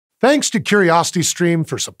Thanks to CuriosityStream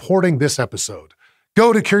for supporting this episode.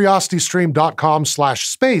 Go to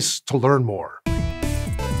curiositystream.com/space to learn more.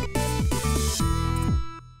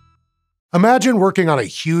 Imagine working on a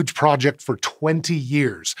huge project for 20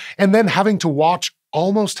 years and then having to watch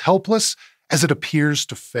almost helpless as it appears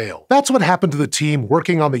to fail. That's what happened to the team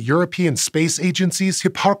working on the European Space Agency's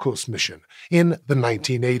Hipparcos mission in the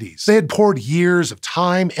 1980s. They had poured years of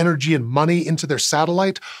time, energy, and money into their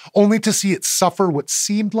satellite, only to see it suffer what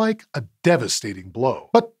seemed like a devastating blow.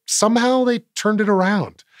 But somehow they turned it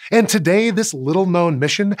around. And today, this little-known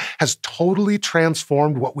mission has totally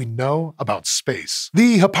transformed what we know about space.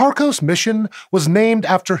 The Hipparcos mission was named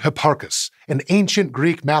after Hipparcos, an ancient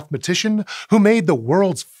Greek mathematician who made the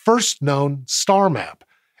world's first known star map.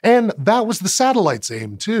 And that was the satellite's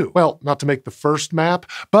aim, too. Well, not to make the first map,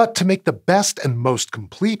 but to make the best and most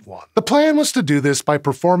complete one. The plan was to do this by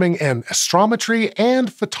performing an astrometry and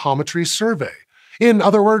photometry survey. In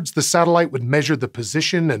other words, the satellite would measure the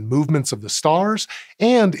position and movements of the stars,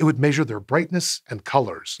 and it would measure their brightness and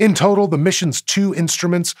colors. In total, the mission's 2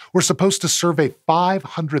 instruments were supposed to survey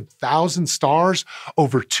 500,000 stars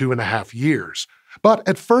over 2.5 years. But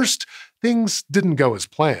at first, things didn't go as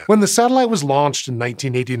planned. When the satellite was launched in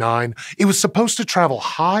 1989, it was supposed to travel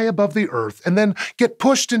high above the Earth and then get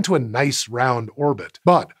pushed into a nice round orbit.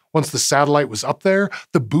 But once the satellite was up there,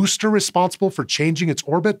 the booster responsible for changing its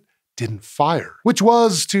orbit didn't fire, which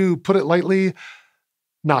was, to put it lightly,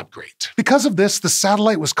 not great. Because of this, the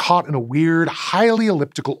satellite was caught in a weird, highly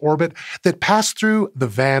elliptical orbit that passed through the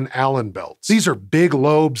Van Allen belts. These are big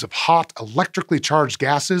lobes of hot, electrically charged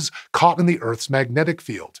gases caught in the Earth's magnetic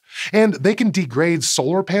field, and they can degrade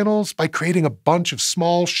solar panels by creating a bunch of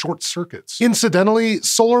small, short circuits. Incidentally,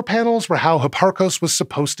 solar panels were how Hipparcos was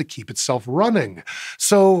supposed to keep itself running.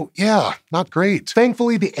 So yeah, not great.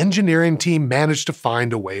 Thankfully, the engineering team managed to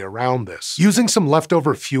find a way around this. Using some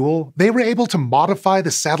leftover fuel, they were able to modify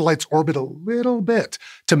the satellite's orbit a little bit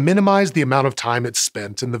to minimize the amount of time it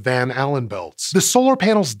spent in the Van Allen belts. The solar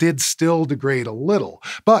panels did still degrade a little,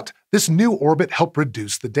 but this new orbit helped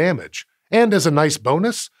reduce the damage. And as a nice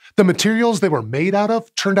bonus, the materials they were made out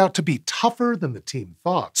of turned out to be tougher than the team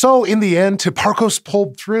thought. So in the end, Hipparcos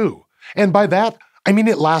pulled through. And by that, I mean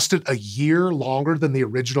it lasted a year longer than the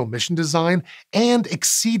original mission design and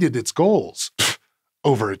exceeded its goals.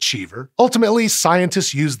 Overachiever. Ultimately,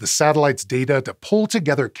 scientists used the satellite's data to pull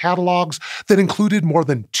together catalogs that included more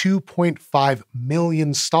than 2.5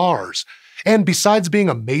 million stars. And besides being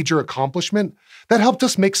a major accomplishment, that helped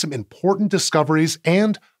us make some important discoveries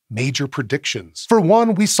and major predictions. For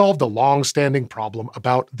one, we solved a long-standing problem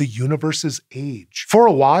about the universe's age. For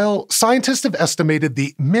a while, scientists have estimated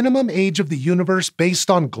the minimum age of the universe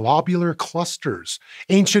based on globular clusters,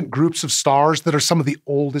 ancient groups of stars that are some of the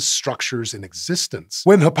oldest structures in existence.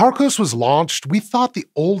 When Hipparcos was launched, we thought the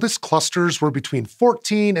oldest clusters were between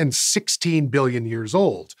 14 and 16 billion years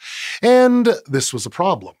old. And this was a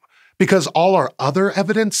problem, because all our other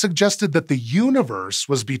evidence suggested that the universe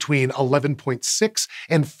was between 11.6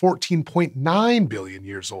 and 14.9 billion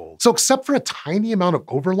years old. So except for a tiny amount of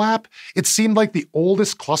overlap, it seemed like the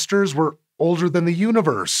oldest clusters were older than the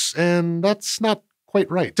universe, and that's not quite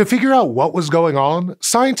right. To figure out what was going on,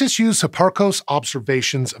 scientists used Hipparcos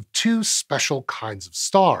observations of 2 special kinds of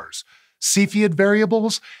stars: Cepheid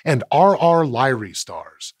variables and RR Lyrae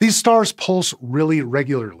stars. These stars pulse really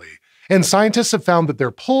regularly, and scientists have found that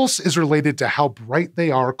their pulse is related to how bright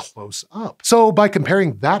they are close up. So by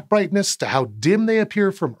comparing that brightness to how dim they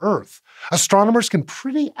appear from Earth, astronomers can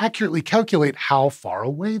pretty accurately calculate how far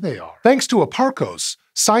away they are. Thanks to Hipparcos,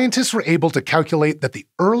 scientists were able to calculate that the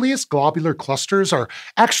earliest globular clusters are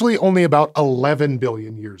actually only about 11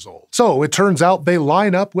 billion years old. So it turns out they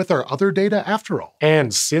line up with our other data after all.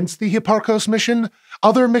 And since the Hipparcos mission,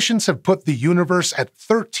 other missions have put the universe at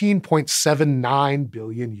 13.79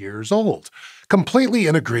 billion years old, completely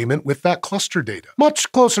in agreement with that cluster data.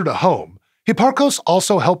 Much closer to home, Hipparcos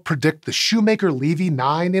also helped predict the Shoemaker-Levy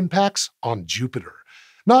 9 impacts on Jupiter.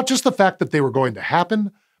 Not just the fact that they were going to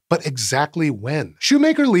happen, but exactly when.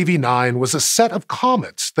 Shoemaker-Levy 9 was a set of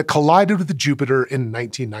comets that collided with Jupiter in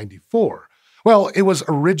 1994. Well, it was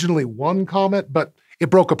originally one comet, but it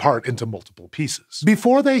broke apart into multiple pieces.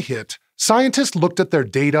 Before they hit, scientists looked at their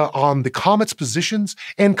data on the comet's positions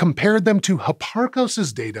and compared them to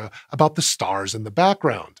Hipparcos' data about the stars in the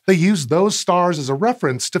background. They used those stars as a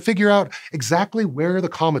reference to figure out exactly where the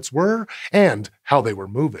comets were and how they were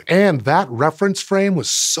moving. And that reference frame was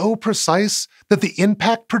so precise that the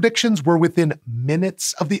impact predictions were within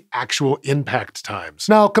minutes of the actual impact times.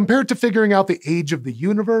 Now, compared to figuring out the age of the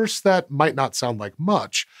universe, that might not sound like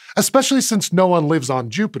much, especially since no one lives on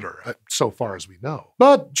Jupiter, so far as we know.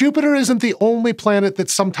 But Jupiter isn't the only planet that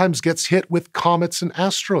sometimes gets hit with comets and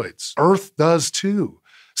asteroids. Earth does too.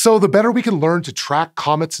 So the better we can learn to track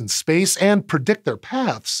comets in space and predict their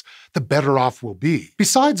paths, the better off we'll be.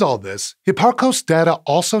 Besides all this, Hipparcos data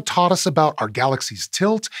also taught us about our galaxy's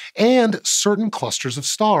tilt and certain clusters of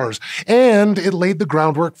stars, and it laid the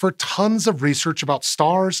groundwork for tons of research about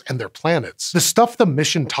stars and their planets. The stuff the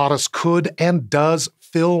mission taught us could and does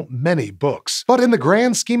fill many books. But in the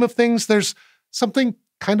grand scheme of things, there's something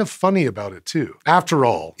kind of funny about it too. After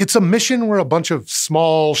all, it's a mission where a bunch of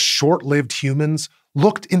small, short-lived humans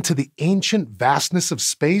looked into the ancient vastness of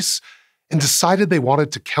space and decided they wanted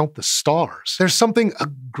to count the stars. There's something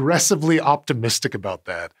aggressively optimistic about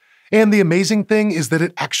that. And the amazing thing is that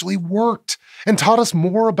it actually worked and taught us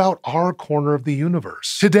more about our corner of the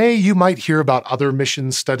universe. Today, you might hear about other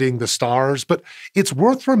missions studying the stars, but it's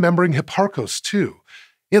worth remembering Hipparcos too.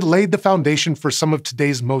 It laid the foundation for some of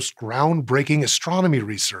today's most groundbreaking astronomy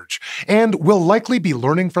research, and we'll likely be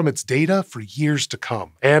learning from its data for years to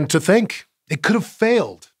come. And to think, it could have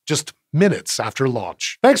failed just minutes after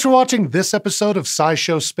launch. Thanks for watching this episode of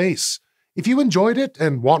SciShow Space. If you enjoyed it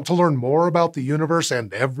and want to learn more about the universe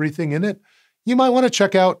and everything in it, you might want to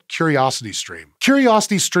check out CuriosityStream.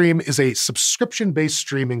 CuriosityStream is a subscription-based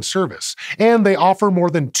streaming service, and they offer more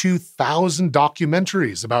than 2,000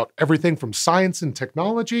 documentaries about everything from science and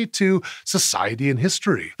technology to society and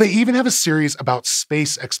history. They even have a series about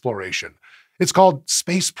space exploration. It's called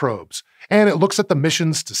Space Probes, and it looks at the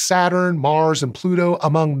missions to Saturn, Mars, and Pluto,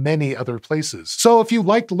 among many other places. So if you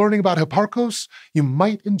liked learning about Hipparcos, you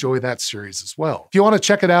might enjoy that series as well. If you want to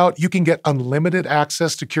check it out, you can get unlimited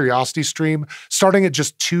access to CuriosityStream starting at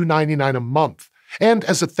just $2.99 a month. And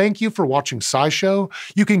as a thank you for watching SciShow,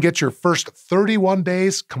 you can get your first 31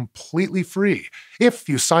 days completely free if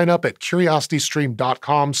you sign up at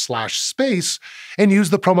curiositystream.com/space and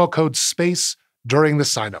use the promo code SPACE during the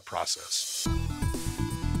sign-up process.